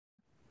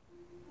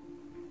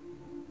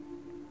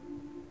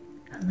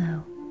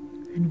Hello,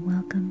 and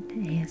welcome to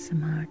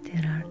ASMR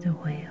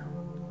TirarADeguello.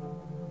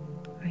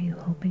 Are you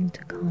hoping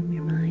to calm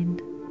your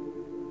mind,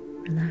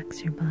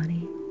 relax your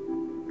body,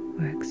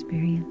 or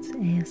experience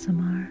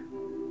ASMR?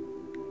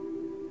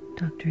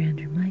 Dr.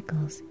 Andrew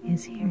Michaels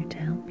is here to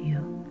help you.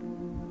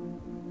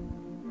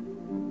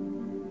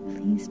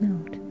 Please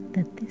note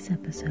that this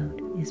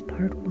episode is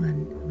part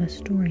 1 of a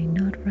story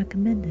not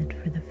recommended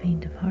for the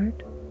faint of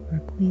heart or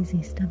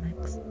queasy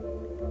stomachs.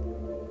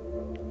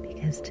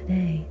 Because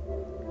today,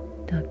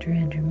 Dr.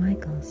 Andrew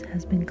Michaels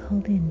has been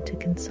called in to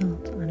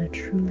consult on a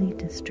truly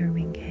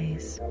disturbing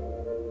case.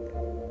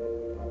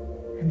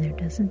 And there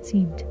doesn't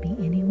seem to be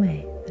any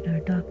way that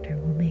our doctor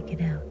will make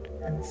it out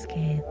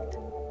unscathed.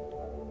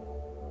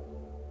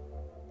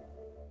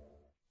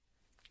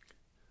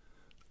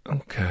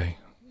 Okay,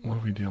 what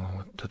are we dealing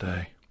with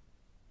today?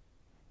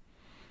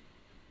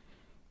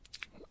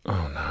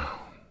 Oh no,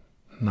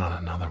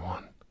 not another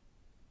one.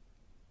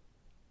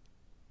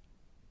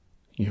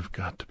 You've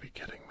got to be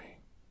kidding me.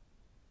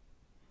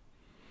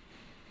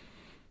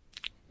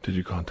 Did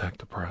you contact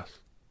the press?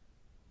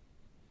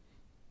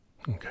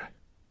 Okay.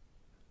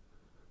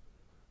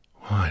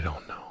 Well, I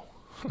don't know.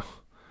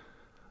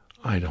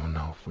 I don't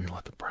know if we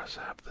let the press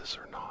have this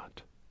or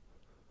not.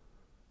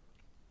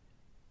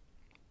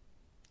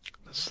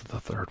 This is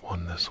the third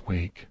one this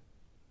week.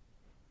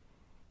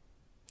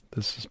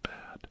 This is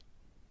bad.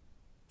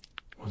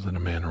 Was it a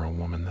man or a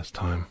woman this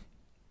time?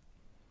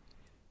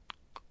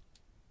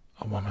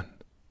 A woman.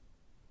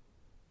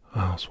 A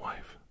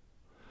housewife.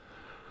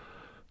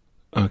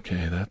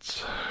 Okay,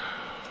 that's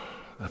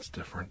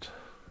different.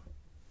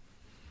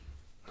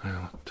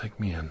 Now, take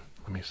me in.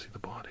 Let me see the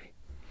body.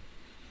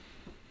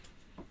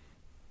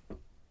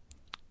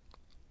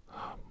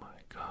 Oh my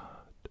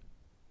God.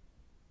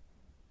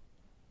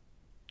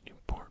 You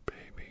poor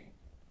baby.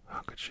 How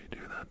could she do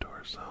that to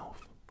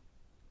herself?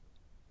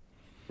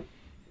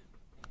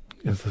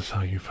 Is this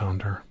how you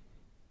found her?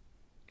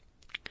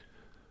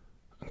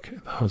 Okay,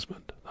 the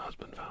husband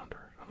found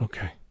her.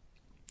 Okay.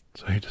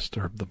 So he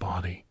disturbed the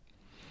body.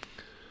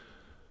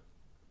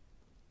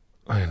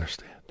 I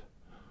understand.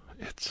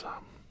 It's, I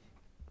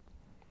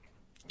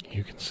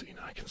can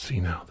see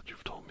now that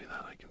you've told me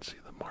that. I can see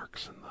the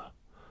marks in the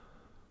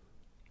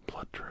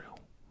blood trail.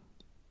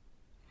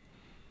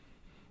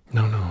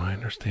 No, I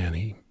understand.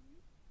 He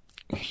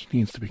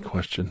needs to be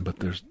questioned, but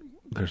there's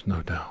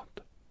no doubt.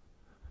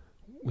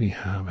 We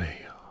have a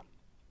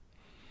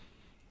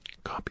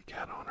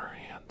copycat on our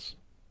hands.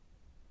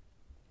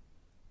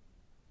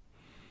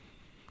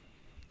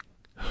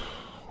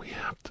 We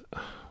have to...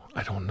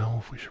 I don't know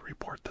if we should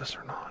report this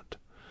or not.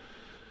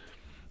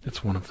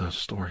 It's one of those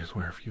stories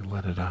where if you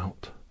let it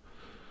out,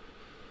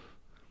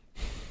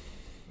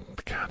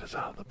 the cat is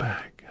out of the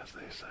bag, as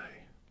they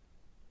say.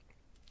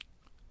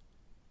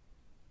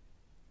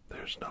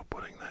 There's no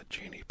putting that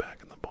genie back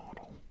in the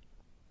bottle.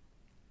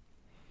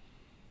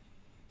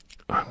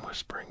 I'm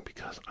whispering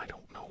because I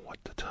don't know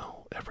what to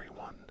tell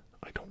everyone.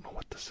 I don't know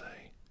what to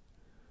say.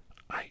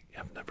 I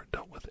have never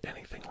dealt with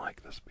anything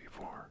like this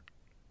before.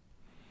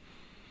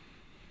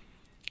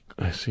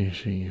 I see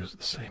she used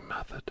the same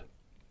method.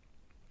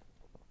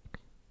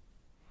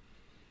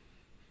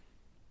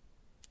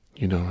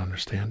 You don't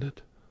understand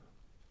it?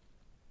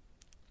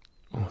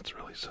 Well, it's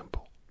really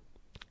simple.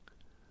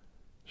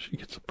 She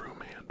gets a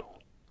broom handle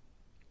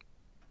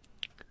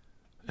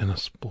and a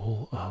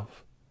spool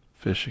of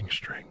fishing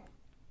string.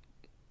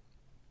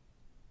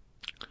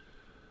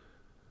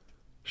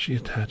 She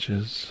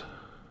attaches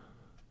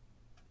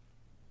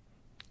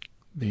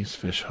these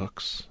fish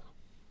hooks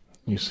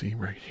you see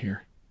right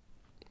here,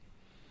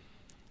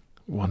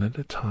 one at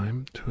a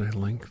time, to a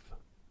length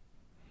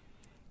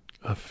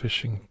of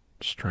fishing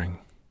string.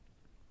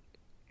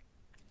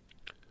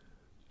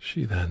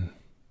 She then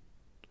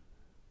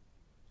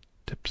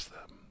dips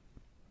them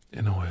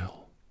in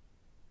oil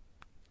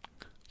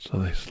so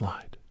they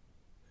slide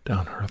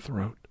down her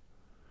throat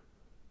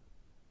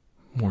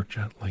more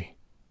gently.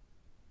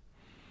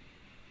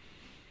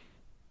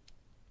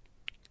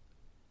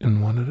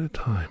 And one at a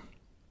time,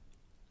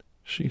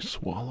 she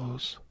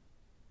swallows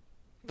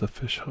the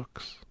fish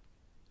hooks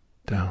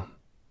down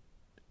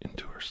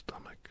into her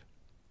stomach.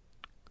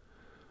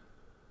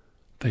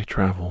 They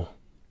travel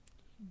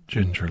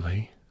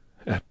gingerly,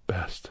 at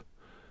best,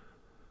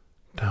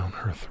 down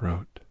her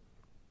throat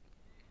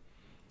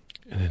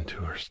and into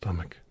her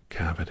stomach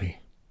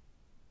cavity.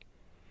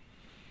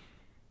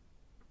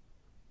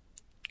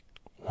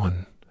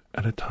 One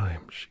at a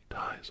time, she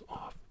ties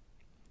off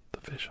the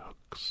fish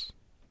hooks,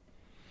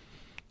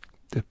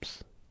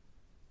 dips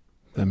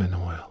them in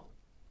oil,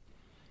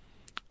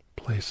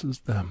 places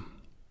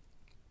them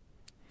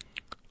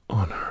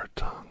on her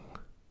tongue,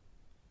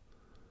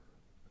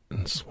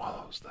 and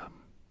swallows them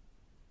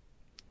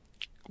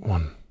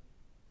one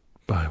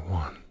by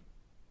one.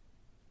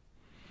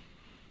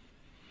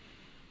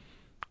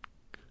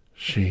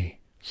 She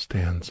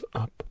stands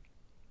up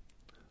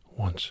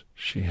once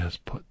she has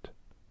put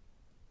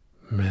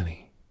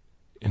many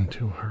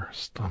into her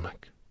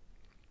stomach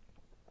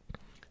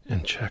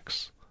and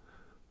checks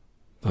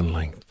the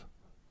length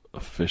a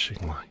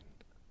fishing line.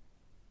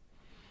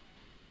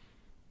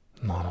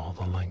 Not all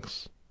the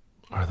lengths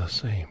are the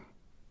same.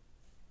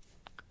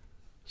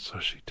 So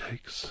she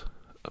takes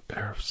a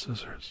pair of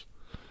scissors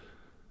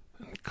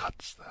and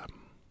cuts them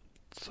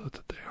so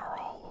that they are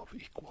all of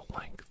equal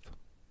length.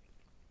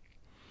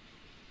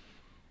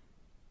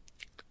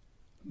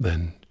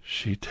 Then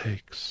she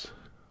takes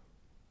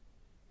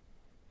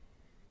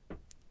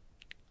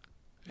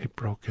a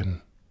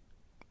broken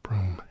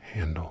broom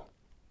handle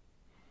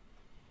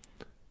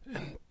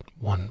and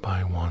one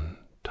by one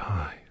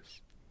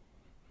ties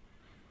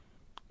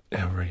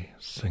every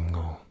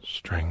single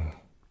string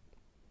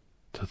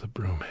to the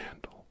broom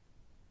handle.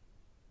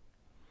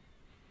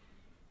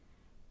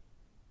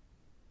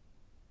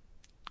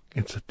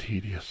 It's a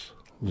tedious,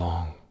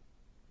 long,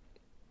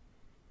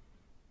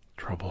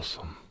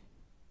 troublesome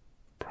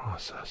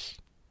process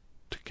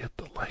to get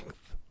the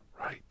length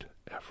right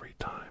every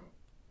time.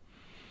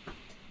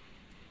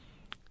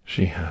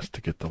 She has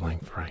to get the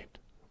length right,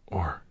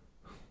 or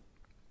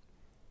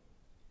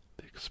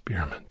the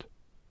experiment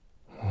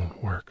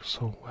won't work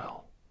so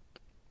well.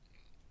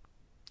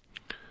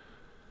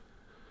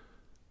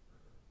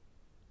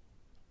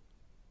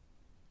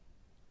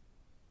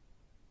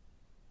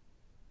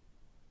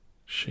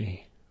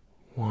 She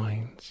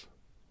winds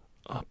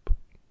up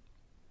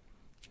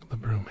the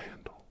broom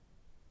handle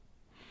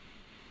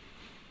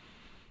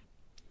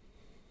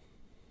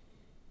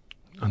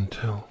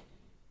until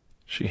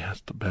she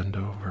has to bend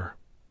over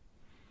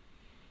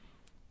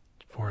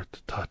for it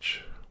to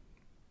touch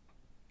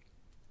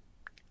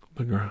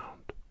the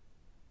ground.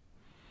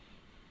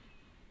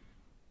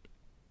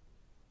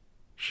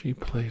 She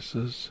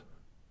places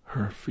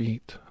her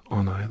feet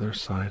on either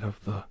side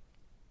of the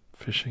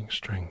fishing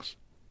strings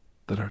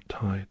that are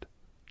tied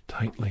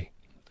tightly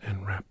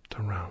and wrapped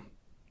around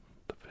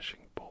the fishing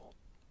pole.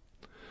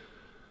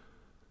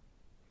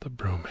 The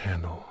broom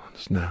handle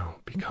has now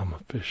become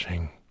a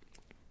fishing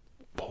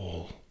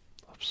pole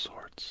of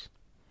sorts,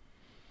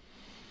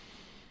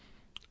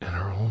 and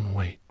her own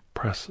weight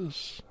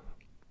presses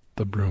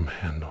the broom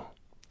handle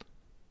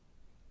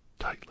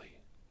tightly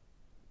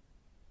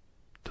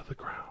to the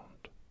ground.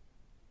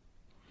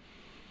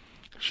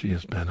 She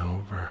has bent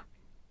over,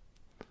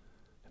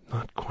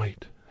 not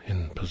quite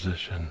in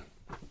position.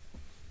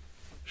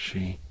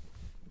 She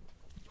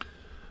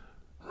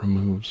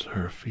removes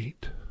her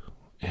feet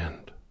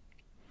and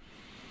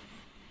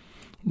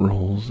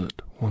rolls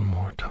it one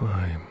more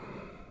time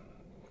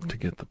to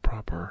get the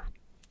proper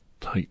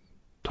tight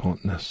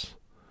tautness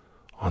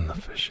on the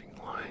fishing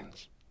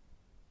lines.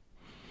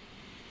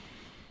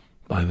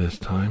 By this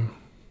time,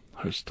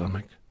 her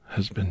stomach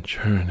has been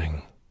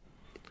churning,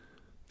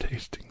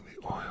 tasting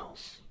the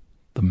oils,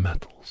 the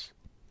metals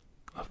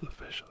of the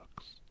fish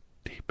hooks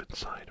deep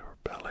inside her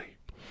belly,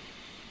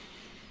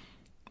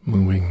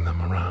 moving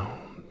them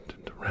around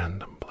into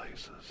random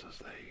places as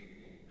they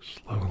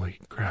slowly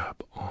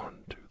grab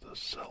onto the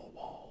cell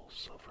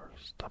walls of her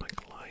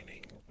stomach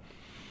lining.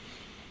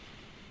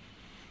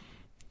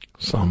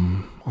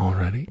 Some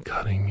already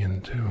cutting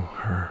into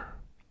her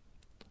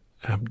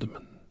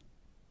abdomen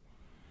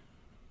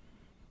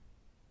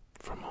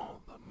from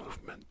all the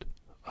movement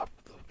of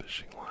the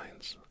fishing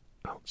lines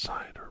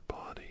outside her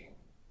body.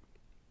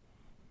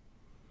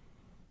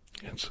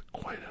 It's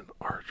quite an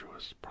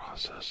arduous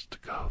process to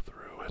go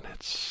through, and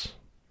it's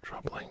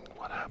troubling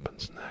what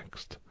happens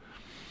next.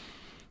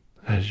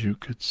 As you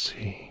could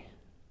see,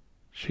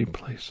 she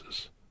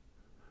places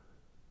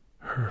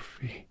her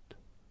feet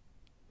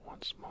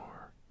once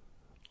more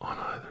on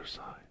either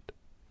side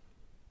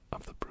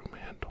of the broom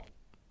handle.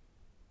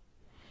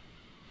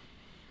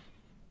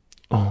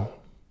 All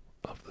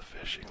of the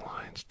fishing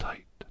lines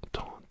tight and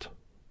taut,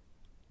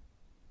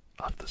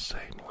 of the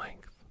same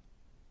length,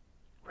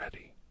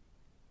 ready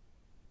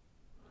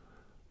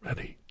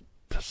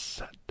to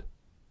set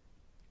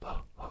the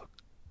hook.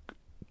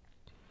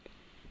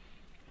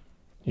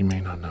 You may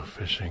not know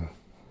fishing,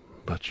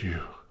 but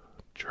you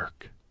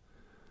jerk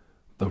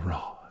the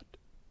rod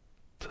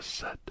to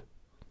set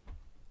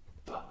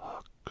the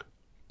hook.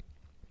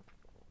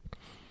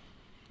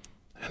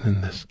 And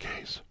in this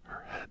case,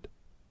 her head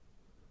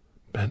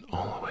bent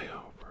all the way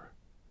over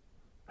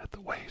at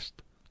the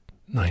waist,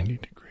 90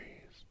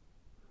 degrees.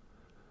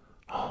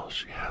 All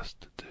she has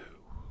to do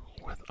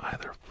with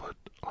either foot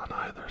on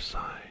either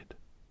side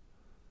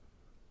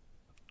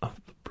of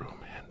the broom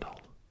handle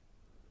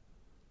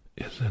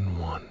is in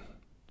one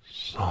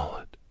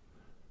solid,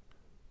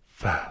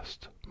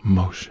 fast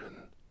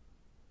motion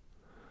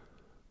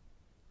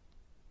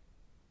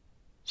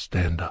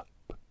stand up.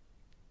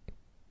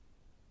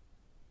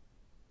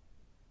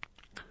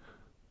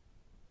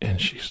 And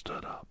she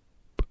stood up,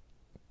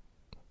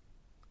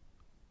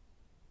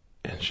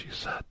 and she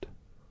set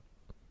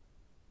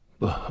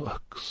the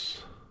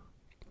hooks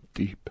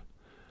deep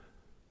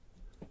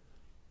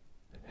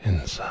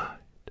inside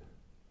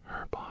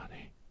her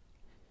body.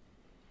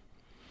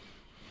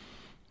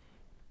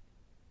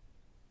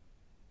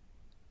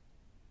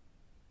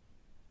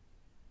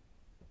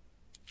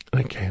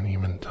 I can't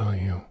even tell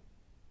you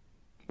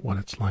what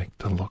it's like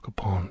to look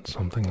upon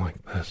something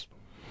like this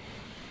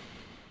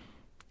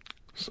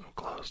so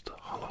close to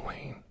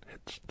Halloween,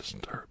 it's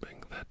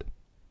disturbing that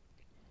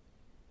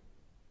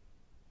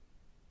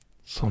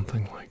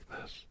something like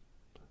this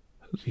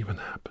has even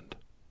happened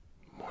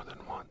more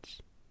than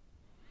once.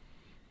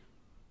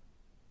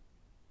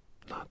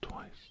 Not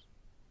twice,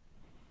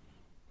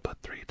 but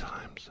 3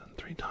 times, and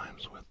 3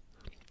 times with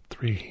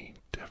 3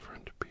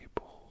 different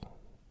people,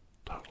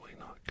 totally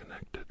not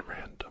connected,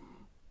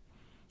 random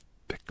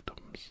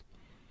victims.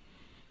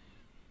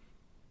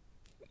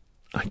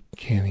 I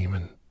can't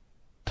even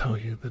tell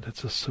you that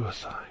it's a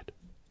suicide,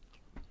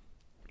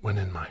 when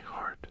in my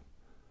heart,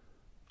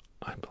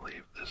 I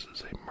believe this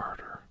is a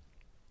murder.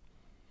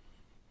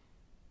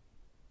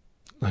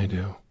 I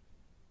do.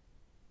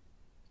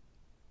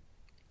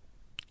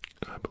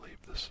 I believe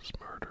this is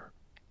murder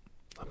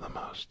of the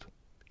most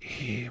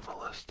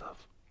evilest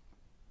of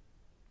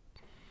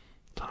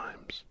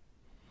times.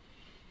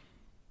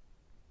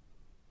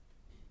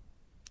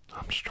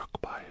 I'm struck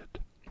by it,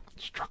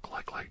 struck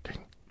like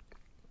lightning.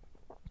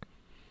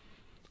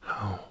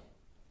 How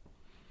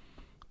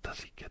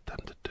does he get them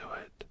to do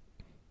it?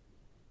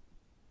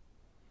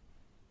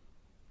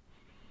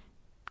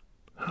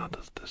 How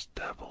does this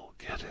devil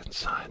get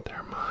inside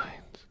their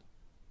minds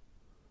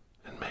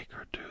and make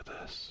her do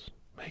this,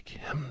 make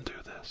him do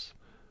this?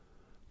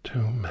 2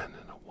 men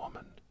and a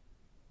woman.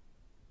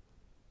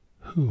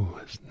 Who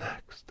is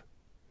next?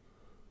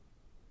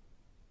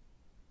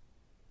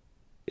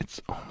 It's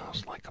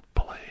almost like a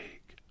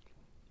plague,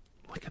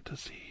 like a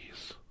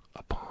disease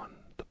upon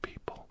the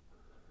people.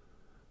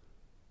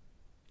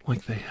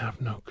 Like they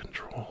have no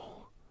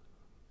control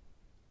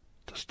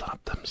to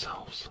stop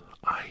themselves.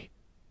 I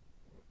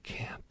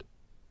can't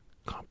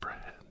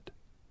comprehend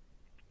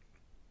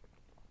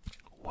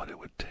what it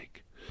would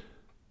take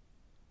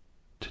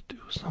to do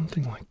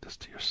something like this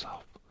to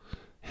yourself.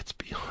 It's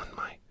beyond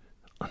my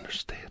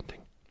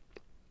understanding.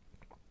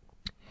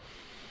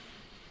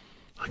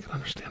 I can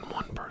understand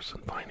one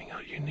person finding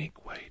a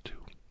unique way to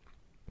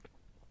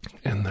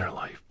end their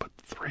life, but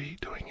 3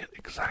 doing it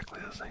exactly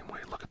the same way.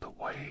 Look at the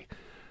way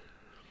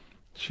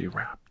she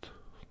wrapped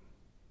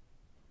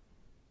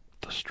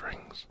the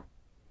strings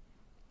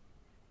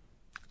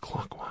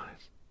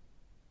clockwise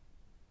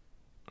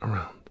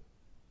around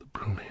the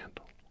broom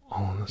handle,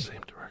 all in the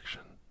same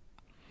direction.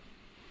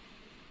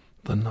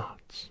 The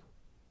knots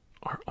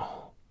are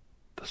all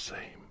the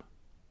same.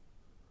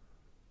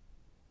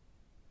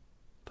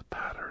 The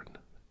pattern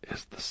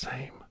is the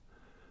same.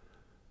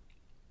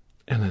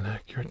 And an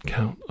accurate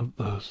count of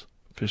those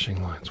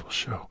fishing lines will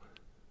show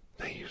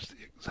they use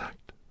the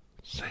exact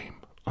same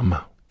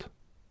amount.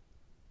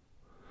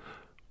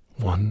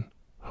 1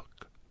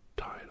 hook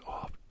tied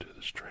off to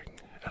the string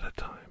at a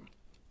time,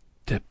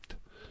 dipped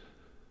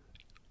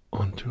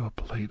onto a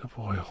plate of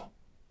oil,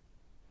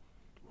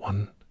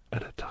 1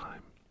 at a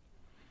time,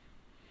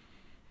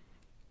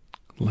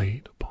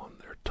 laid upon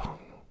their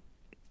tongue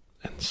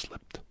and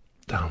slipped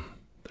down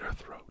their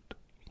throat.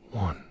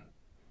 1,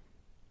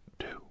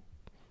 2,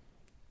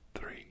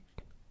 3,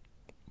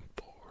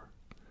 4,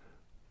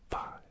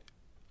 5,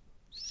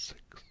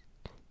 6,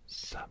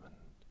 7,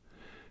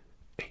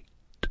 8,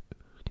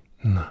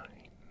 9,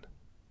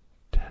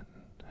 10,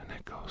 and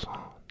it goes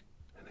on,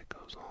 and it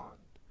goes on,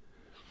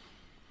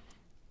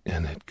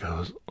 and it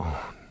goes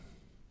on.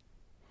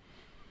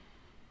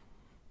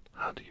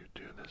 How do you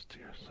do this to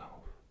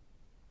yourself?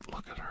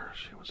 Look at her.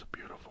 She was a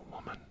beautiful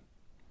woman.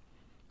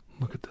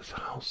 Look at this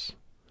house.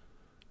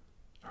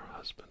 Her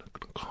husband, an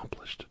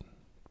accomplished and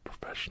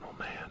professional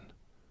man.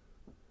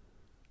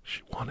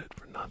 She wanted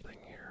for nothing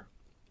here.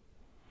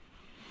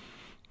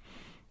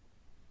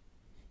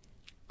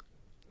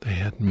 They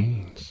had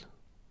means.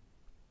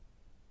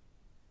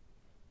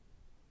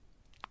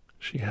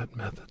 She had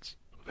methods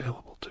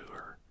available to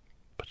her,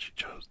 but she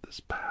chose this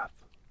path.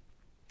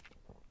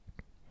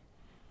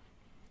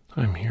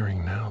 I'm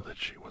hearing now that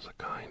she was a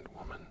kind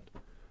woman,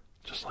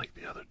 just like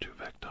the other 2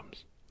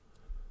 victims.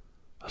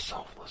 A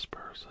selfless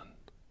person.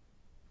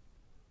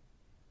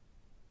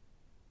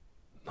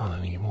 Not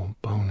an evil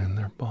bone in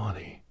their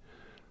body.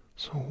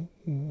 So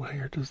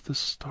where does this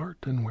start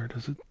and where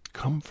does it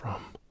come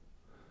from?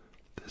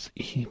 This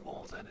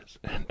evil that has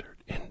entered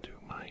into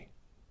my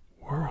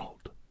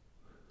world.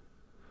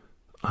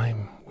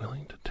 I'm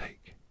willing to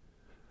take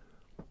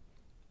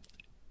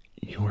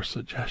your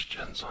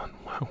suggestions on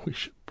how we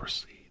should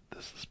proceed.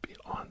 This is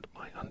beyond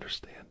my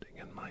understanding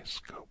and my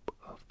scope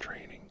of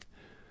training.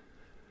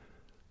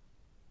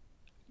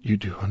 You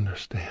do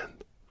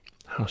understand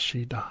how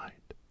she died.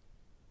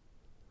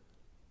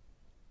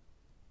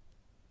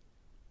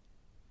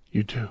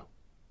 You do.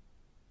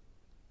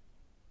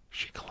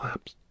 She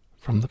collapsed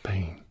from the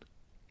pain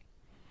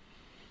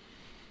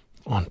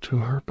onto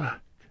her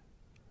back,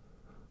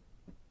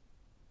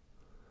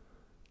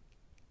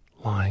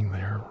 lying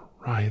there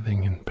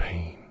writhing in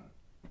pain,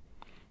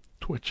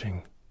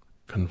 twitching,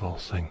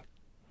 convulsing.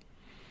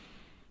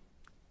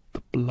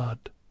 The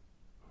blood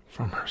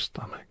from her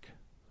stomach,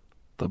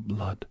 the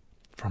blood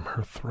from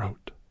her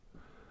throat,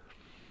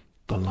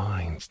 the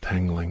lines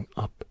tangling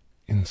up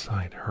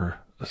inside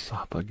her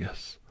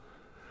esophagus.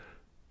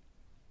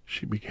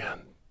 She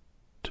began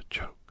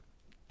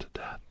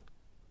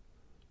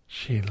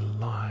she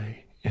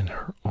lie in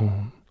her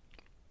own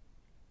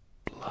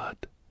blood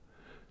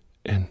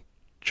and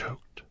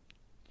choked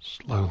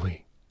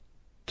slowly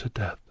to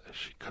death as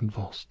she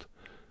convulsed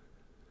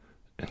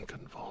and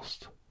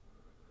convulsed,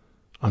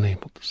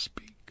 unable to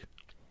speak,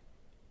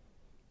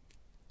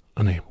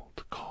 unable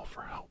to call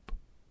for help,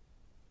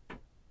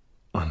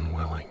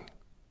 unwilling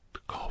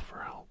to call for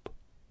help.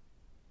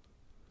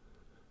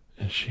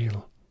 And she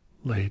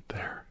laid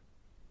there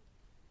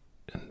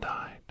and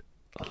died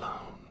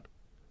alone,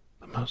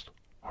 the most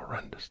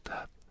horrendous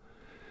death,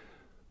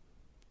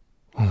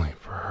 only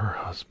for her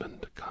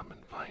husband to come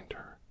and find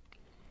her,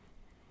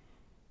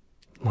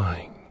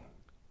 lying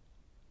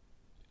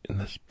in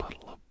this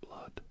puddle of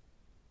blood,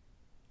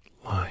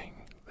 lying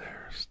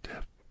there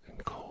stiff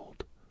and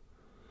cold.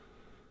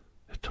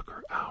 It took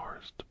her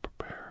hours to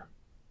prepare,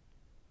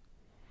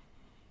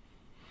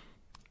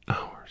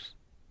 hours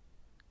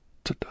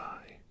to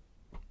die,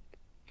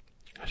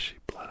 as she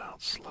bled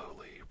out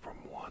slowly from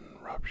one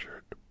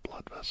ruptured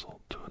blood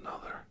vessel to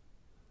another.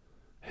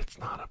 It's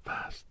not a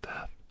fast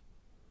death.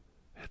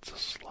 It's a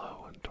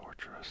slow and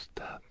torturous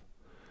death,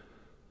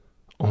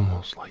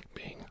 almost like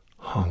being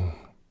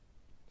hung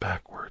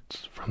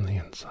backwards from the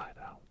inside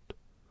out.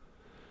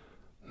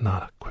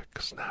 Not a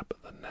quick snap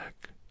of the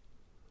neck,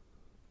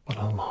 but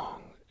a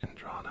long and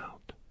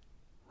drawn-out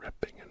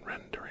ripping and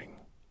rendering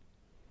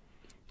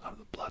of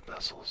the blood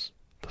vessels,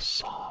 the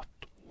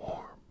soft,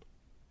 warm,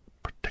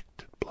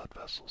 protected blood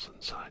vessels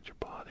inside your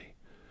body.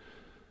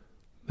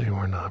 They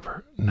were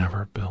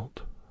never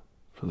built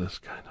for this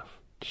kind of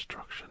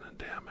destruction and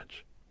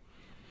damage.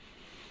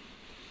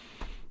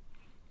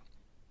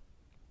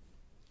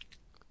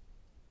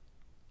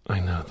 I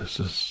know this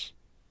is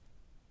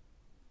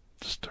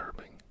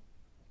disturbing,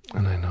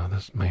 and I know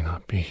this may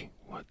not be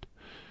what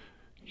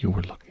you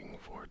were looking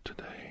for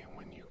today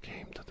when you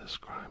came to this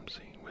crime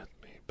scene with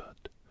me,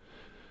 but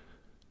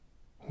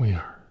we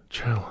are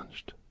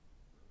challenged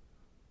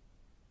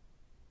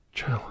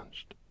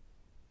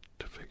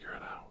to figure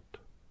it out.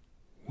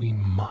 We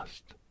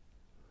must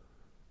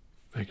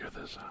figure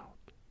this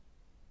out.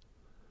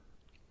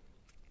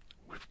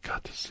 We've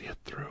got to see it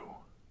through.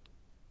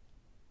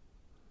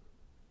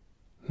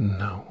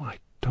 No, I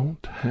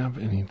don't have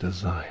any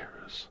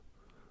desires.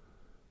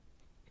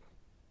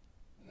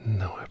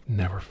 No, I've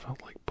never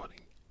felt like putting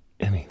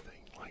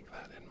anything like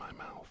that in my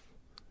mouth.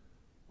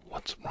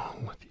 What's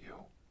wrong with you?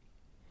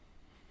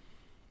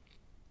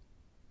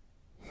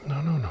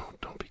 No,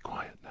 don't be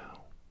quiet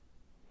now.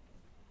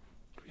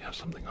 If you have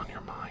something on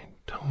your mind,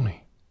 tell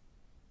me.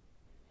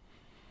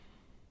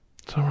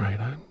 It's all right,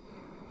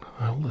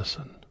 I'll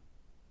listen.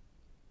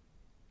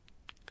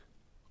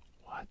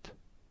 What?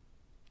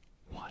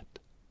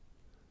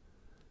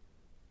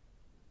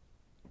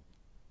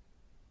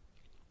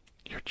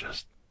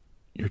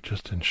 You're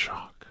just in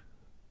shock.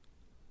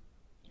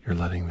 You're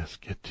letting this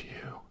get to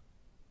you.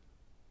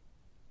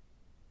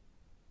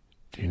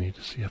 Do you need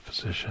to see a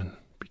physician?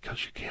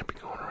 Because you can't be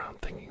going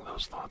around thinking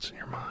those thoughts in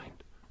your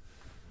mind.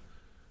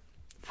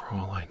 For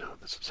all I know,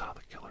 this is how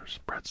the killer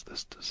spreads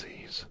this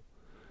disease.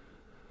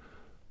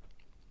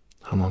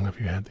 How long have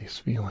you had these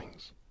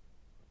feelings?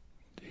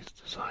 These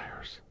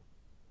desires?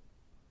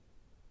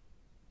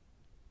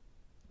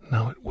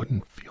 No, it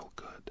wouldn't feel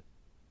good.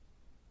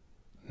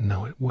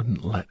 No, it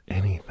wouldn't let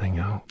anything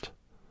out.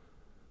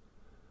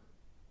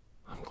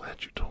 I'm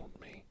glad you told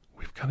me.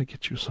 We've got to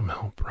get you some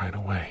help right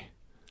away.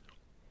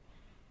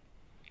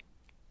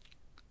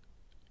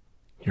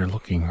 You're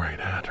looking right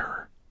at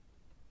her,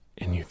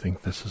 and you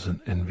think this is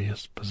an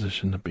envious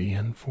position to be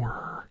in for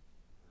her.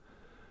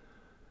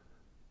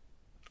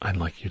 I'd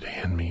like you to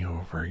hand me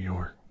over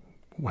your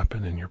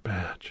weapon and your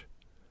badge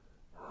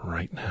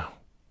right now.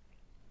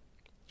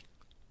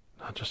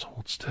 Now just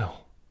hold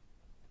still.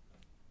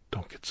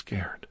 Don't get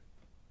scared.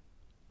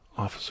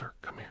 Officer,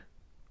 come here.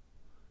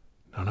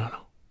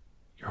 No.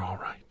 You're all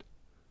right.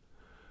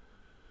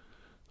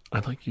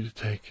 I'd like you to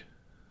take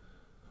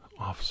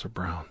Officer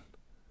Brown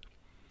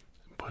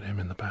and put him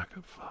in the back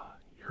of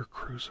your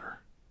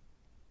cruiser.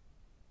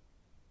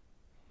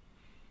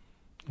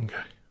 Okay.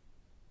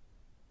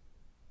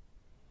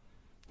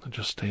 Now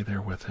just stay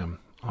there with him.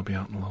 I'll be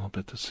out in a little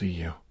bit to see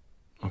you.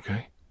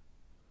 Okay?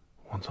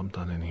 Once I'm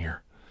done in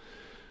here.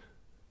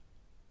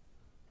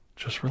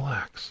 Just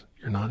relax.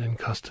 You're not in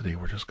custody.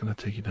 We're just going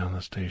to take you down to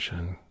the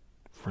station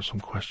for some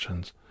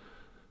questions.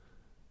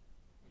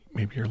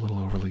 Maybe you're a little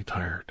overly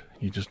tired.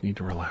 You just need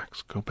to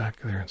relax. Go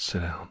back there and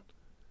sit down.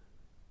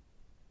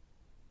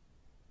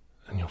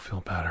 And you'll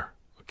feel better,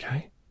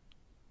 okay?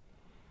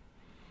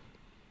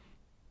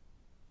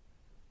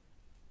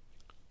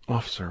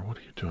 Officer, what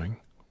are you doing?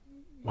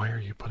 Why are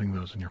you putting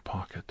those in your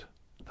pocket?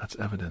 That's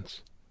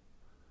evidence.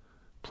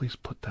 Please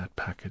put that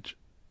package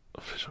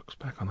of fishhooks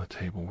back on the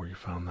table where you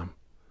found them.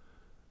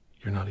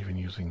 You're not even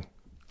using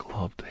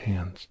gloved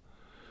hands.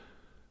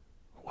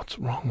 What's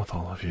wrong with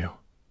all of you?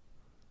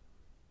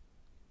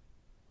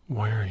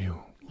 Why are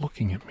you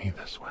looking at me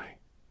this way?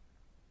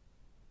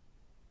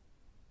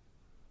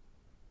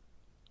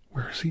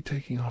 Where is he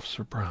taking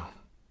Officer Brown?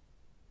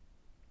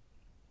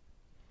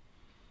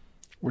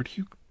 Where do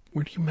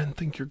Where do you men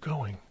think you're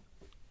going?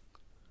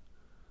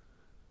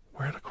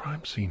 We're at a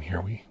crime scene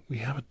here. We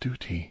have a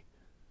duty.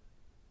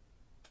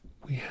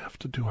 We have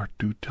to do our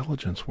due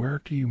diligence.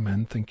 Where do you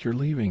men think you're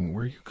leaving?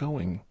 Where are you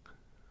going?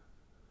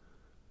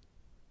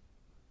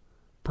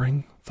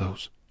 Bring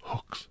those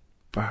hooks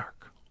back,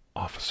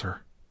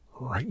 officer,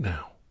 right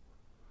now.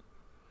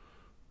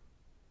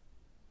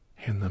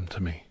 Hand them to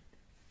me.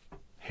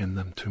 Hand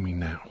them to me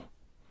now.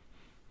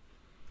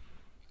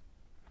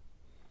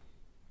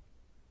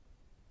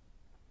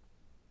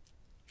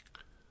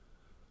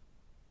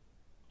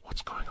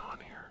 What's going on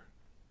here?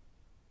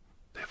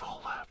 They've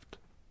all left.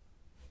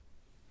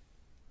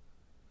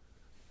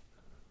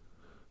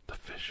 The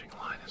fishing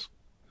line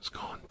is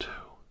gone too.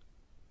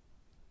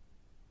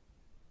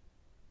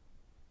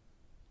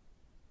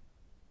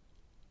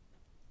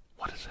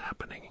 What is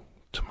happening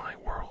to my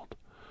world?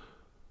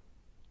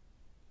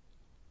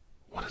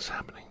 What is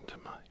happening to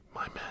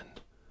my men?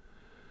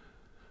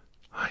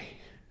 I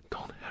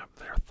don't have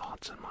their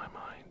thoughts in my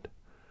mind.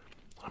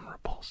 I'm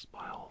repulsed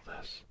by all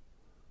this.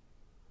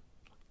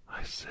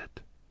 I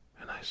sit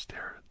and I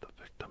stare at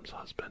the victim's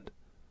husband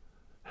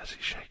as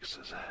he shakes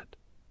his head.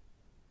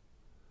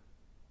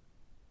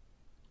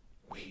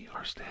 We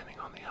are standing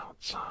on the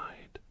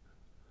outside,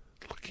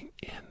 looking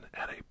in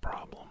at a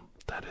problem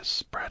that is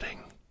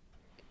spreading.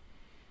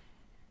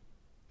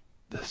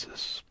 This is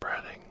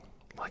spreading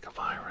like a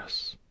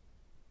virus.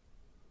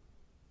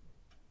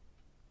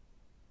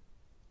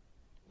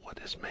 What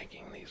is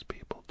making these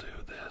people do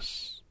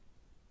this?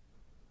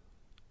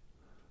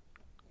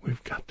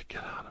 We've got to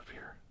get out of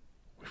here.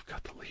 We've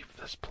got to leave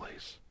this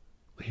place,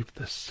 leave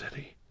this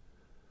city.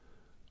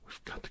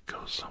 We've got to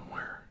go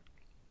somewhere.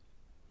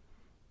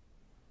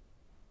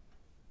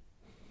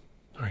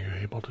 Are you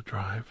able to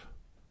drive?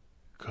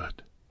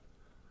 Good.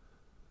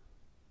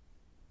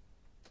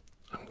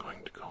 I'm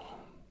going to go home,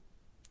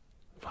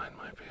 find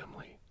my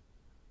family,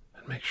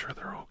 and make sure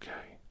they're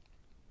okay.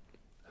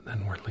 And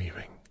then we're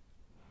leaving.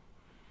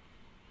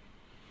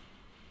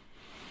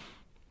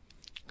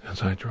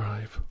 As I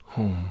drive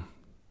home,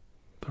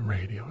 the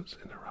radio is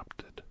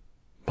interrupted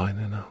by an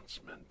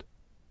announcement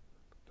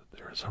that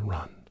there is a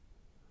run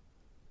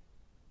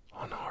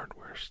on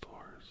hardware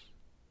stores,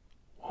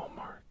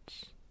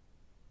 Walmarts,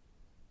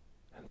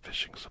 and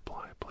fishing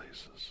supply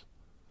places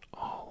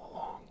all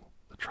along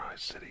the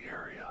Tri-City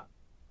area.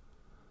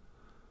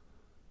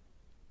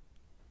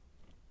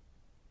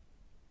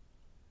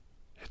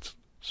 It's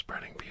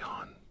spreading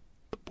beyond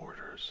the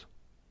borders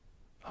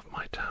of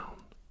my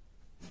town,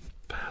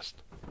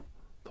 past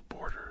the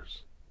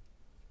borders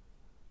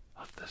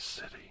of this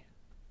city.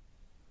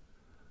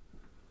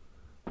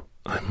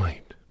 I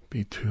might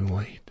be too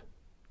late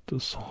to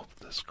solve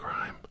this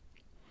crime.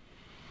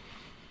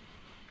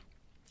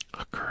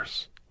 A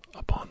curse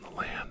upon the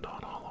land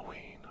on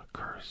Halloween, a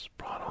curse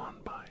brought on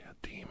by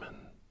a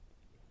demon,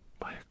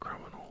 by a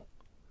criminal,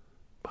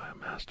 by a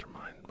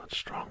mastermind much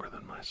stronger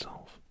than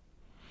myself.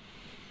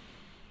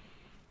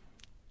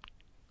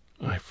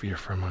 I fear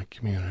for my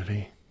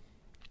community.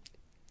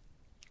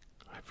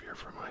 I fear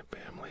for my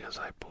family as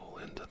I pull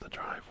into the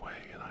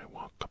driveway and I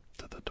walk up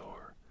to the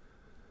door.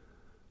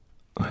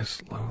 I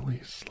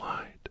slowly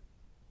slide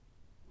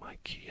my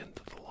key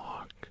into the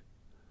lock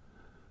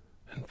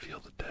and feel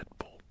the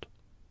deadbolt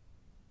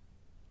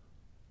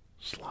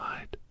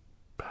slide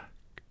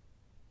back.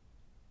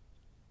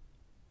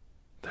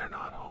 They're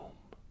not home.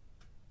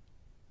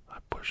 I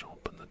push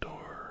open the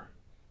door,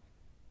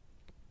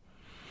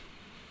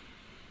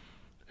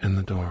 and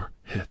the door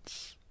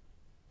hits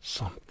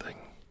something.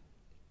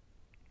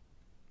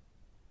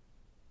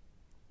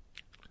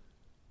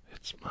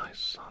 It's my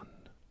son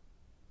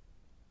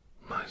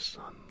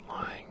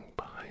lying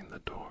behind the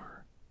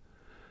door.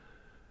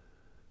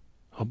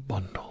 A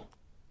bundle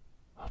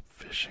of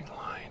fishing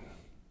line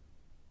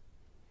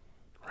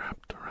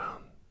wrapped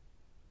around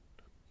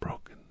a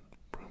broken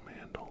broom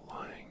handle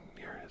lying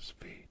near his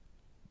feet.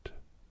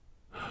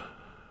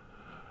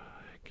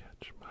 I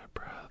catch my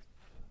breath.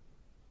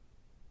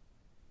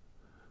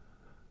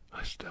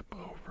 I step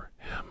over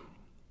him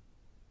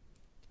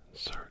and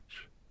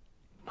search.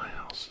 My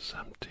house is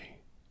empty.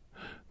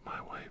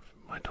 My wife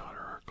and my daughter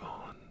are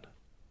gone.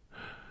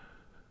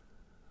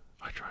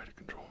 I try to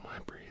control my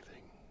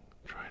breathing,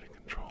 try to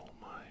control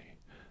my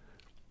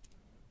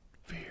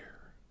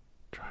fear,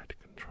 try to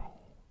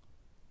control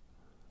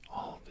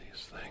all of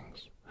these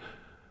things.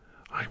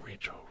 I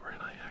reach over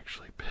and I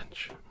actually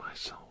pinch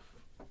myself.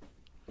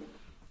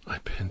 I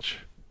pinch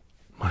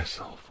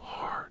myself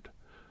hard,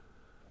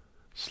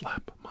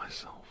 slap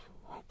myself,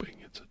 hoping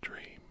it's a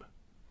dream,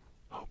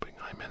 hoping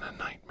I'm in a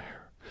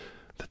nightmare,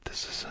 that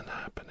this isn't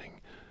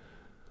happening.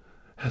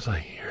 As I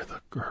hear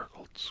the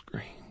gurgled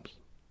screams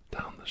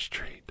down the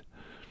street,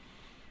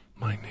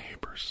 my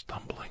neighbors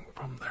stumbling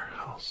from their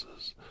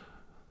houses,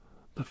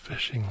 the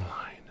fishing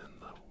line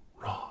and the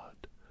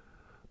rod,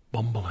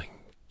 bumbling,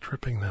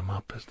 tripping them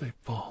up as they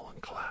fall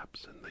and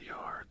collapse in the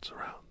yards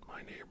around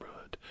my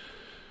neighborhood.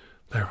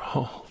 They're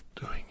all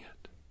doing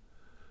it.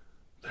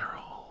 They're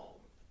all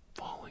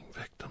falling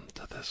victim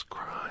to this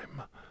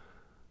crime.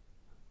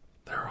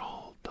 They're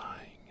all dying.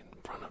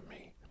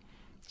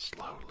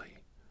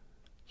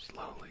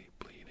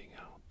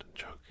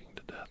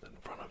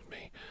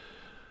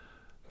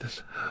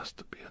 This has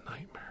to be a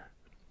nightmare.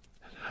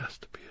 It has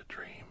to be a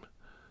dream.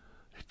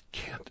 It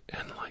can't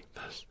end like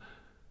this.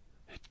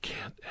 It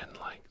can't end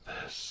like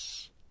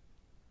this.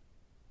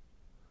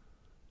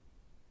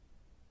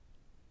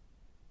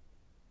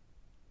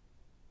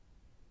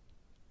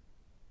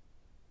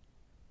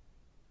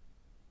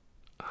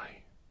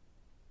 I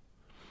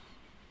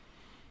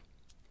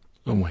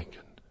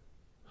awakened.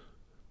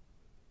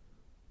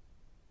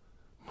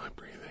 My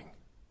breathing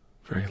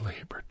very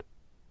labored.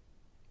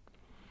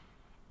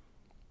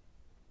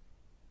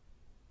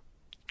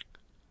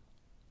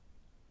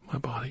 My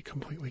body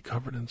completely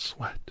covered in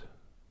sweat,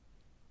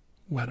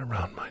 wet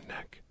around my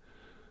neck.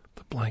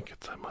 The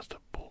blankets, I must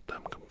have pulled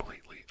them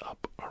completely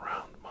up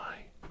around my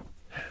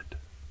head.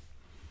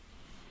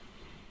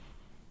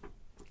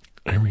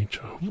 I reach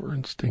over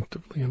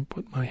instinctively and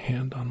put my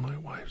hand on my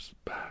wife's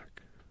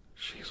back.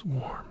 She's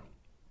warm.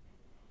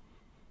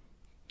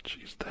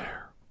 She's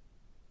there.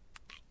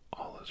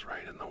 All is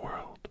right in the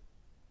world.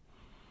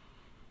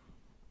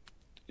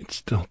 It's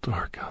still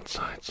dark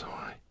outside, so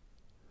I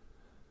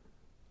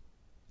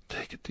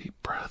take a deep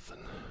breath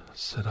and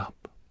sit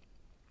up.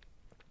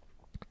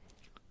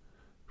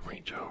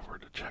 Reach over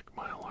to check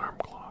my alarm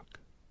clock.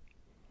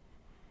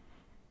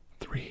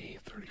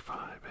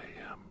 3:35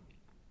 a.m.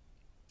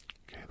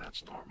 Okay,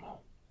 that's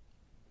normal.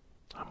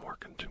 I'm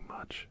working too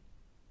much.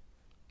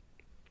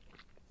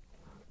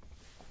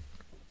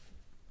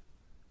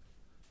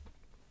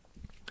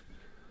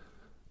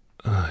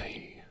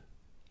 I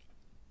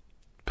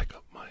pick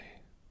up my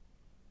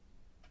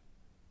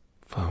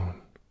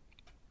phone,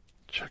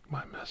 check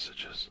my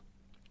messages.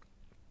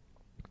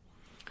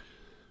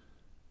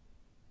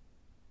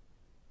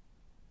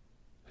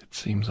 It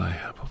seems I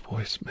have a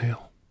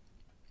voicemail.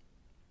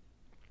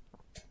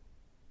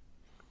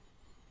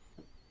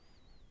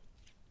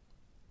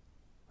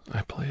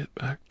 I play it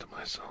back to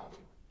myself.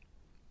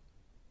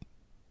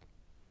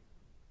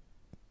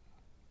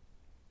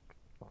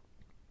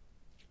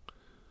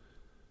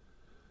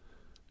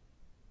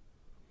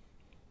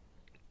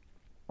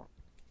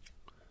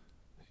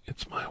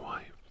 It's my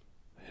wife,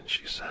 and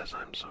she says,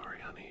 "I'm sorry,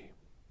 honey,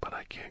 but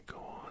I can't go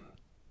on.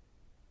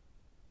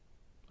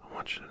 I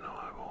want you to know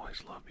I've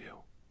always loved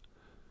you."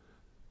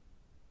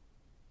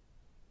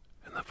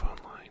 And the phone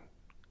line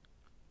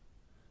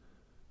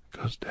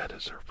goes dead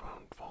as her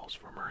phone falls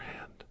from her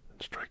hand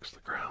and strikes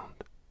the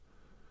ground.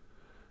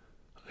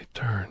 I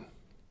turn.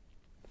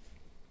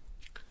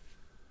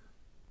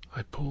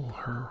 I pull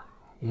her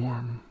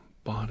warm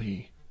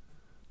body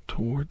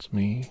towards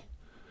me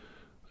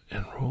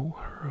and roll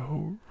her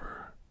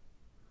over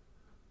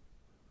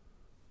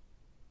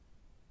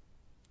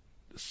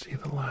to see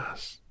the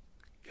last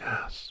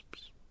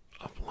gasps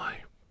of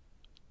life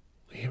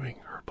leaving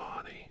her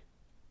body.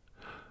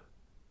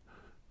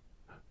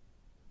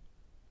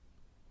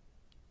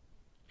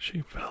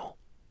 She fell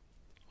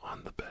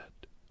on the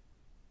bed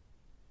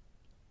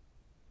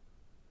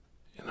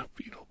in a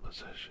fetal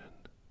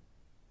position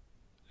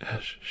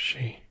as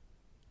she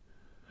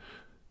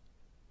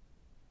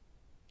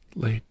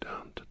laid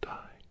down to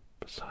die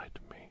beside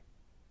me.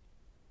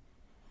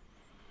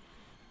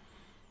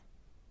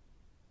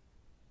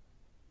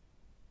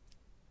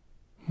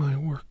 My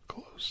work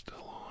clothes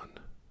still on.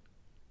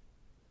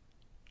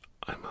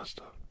 I must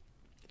have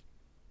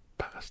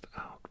passed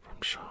out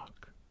from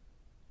shock.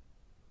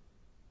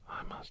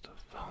 I must have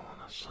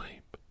fallen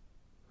asleep.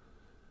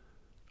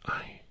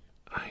 I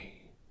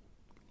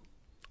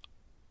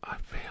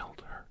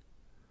failed her.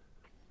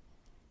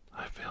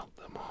 I failed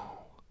them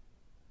all.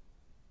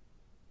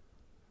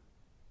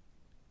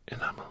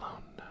 And I'm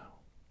alone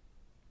now.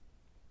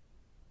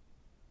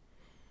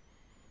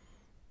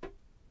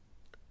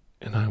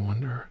 And I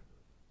wonder,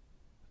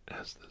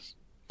 as this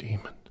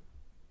demon,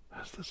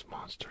 as this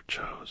monster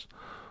chose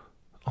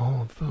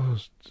all of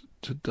those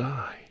to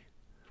die,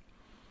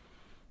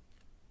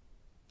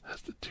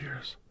 as the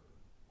tears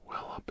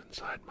well up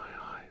inside my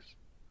eyes,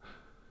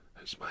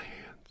 as my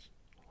hands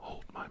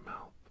hold my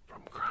mouth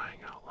from crying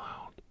out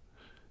loud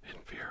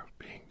in fear of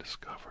being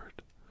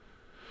discovered,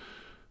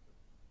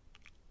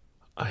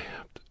 I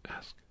have to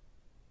ask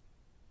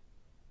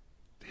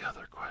the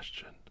other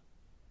question.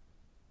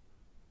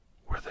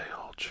 Were they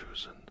all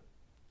chosen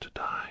to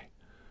die?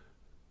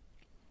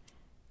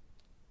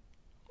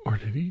 Or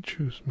did he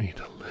choose me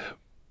to live?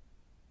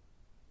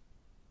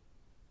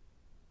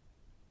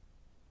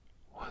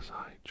 Was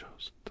I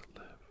chosen to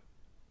live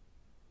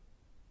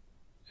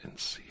and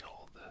see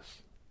all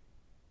this?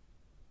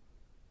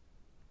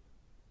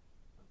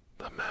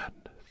 The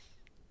madness.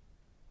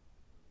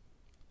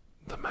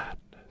 The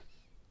madness.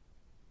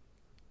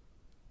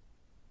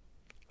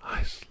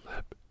 I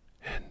slip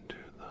into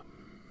the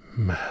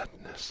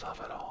madness of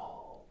it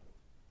all.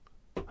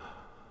 And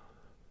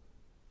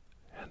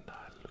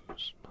I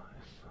lose myself.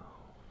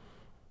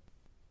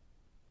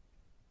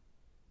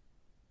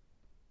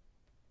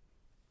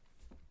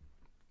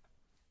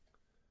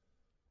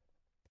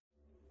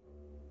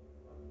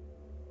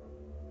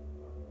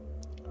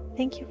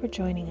 Thank you for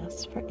joining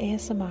us for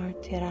ASMR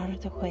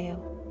TirarADeguello.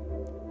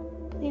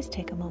 Please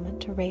take a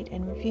moment to rate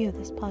and review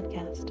this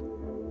podcast.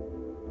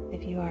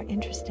 If you are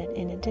interested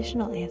in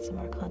additional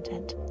ASMR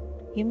content,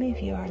 you may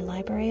view our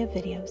library of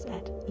videos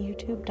at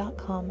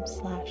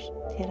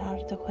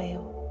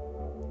youtube.com/TirarADeguello.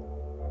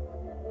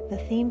 The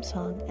theme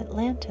song,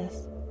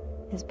 Atlantis,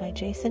 is by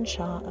Jason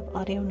Shaw of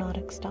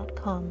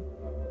audionautics.com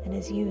and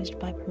is used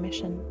by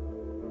permission.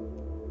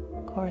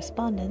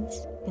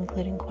 Correspondence,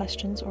 including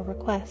questions or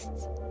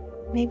requests,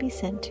 may be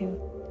sent to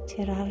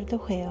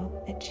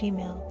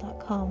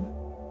TirarADeguello@gmail.com.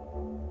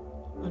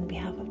 On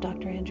behalf of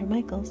Dr. Andrew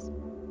Michaels,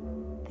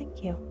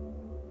 thank you.